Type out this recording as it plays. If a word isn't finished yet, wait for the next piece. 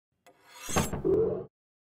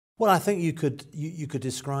Well, I think you could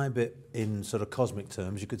describe it in sort of cosmic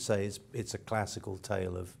terms. You could say it's a classical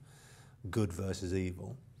tale of good versus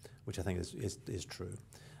evil, which I think is true.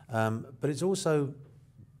 But it's also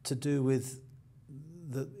to do with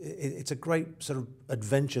it's a great sort of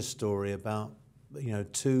adventure story about, you know,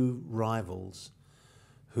 two rivals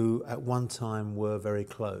who at one time were very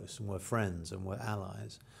close and were friends and were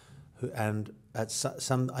allies, and at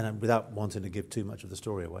some, and without wanting to give too much of the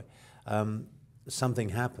story away, something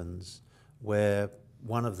happens where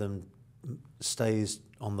one of them stays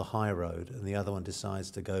on the high road and the other one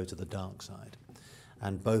decides to go to the dark side.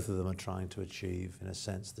 And both of them are trying to achieve, in a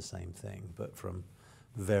sense, the same thing, but from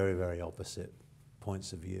very, very opposite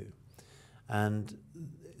points of view. And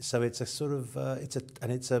so it's a sort of,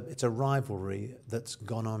 it's a rivalry that's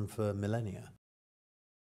gone on for millennia.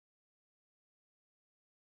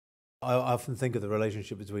 I often think of the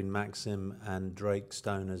relationship between Maxim and Drake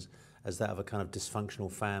Stone as that of a kind of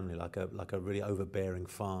dysfunctional family, like a really overbearing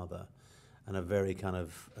father and a very kind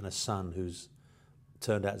of, and a son who's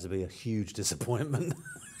turned out to be a huge disappointment.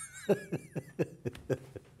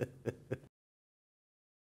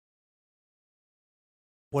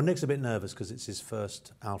 Well, Nick's a bit nervous because it's his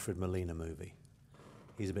first Alfred Molina movie.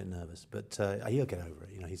 He's a bit nervous, but he'll get over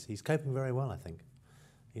it. You know, he's coping very well, I think.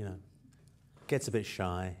 You know, gets a bit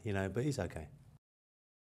shy, you know, but he's okay.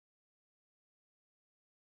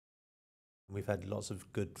 We've had lots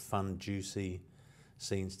of good, fun, juicy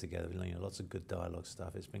scenes together. You know, lots of good dialogue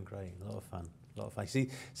stuff. It's been great. A lot of fun. A lot of fun. See,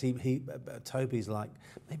 Toby's like,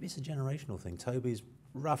 maybe it's a generational thing. Toby's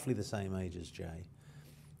roughly the same age as Jay.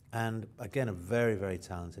 And again, a very, very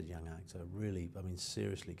talented young actor, really, I mean,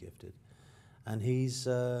 seriously gifted. And he's,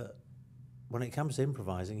 when it comes to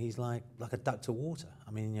improvising, he's like a duck to water.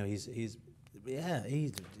 I mean, you know, he's easy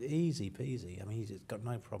peasy. I mean, he's got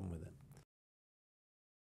no problem with it.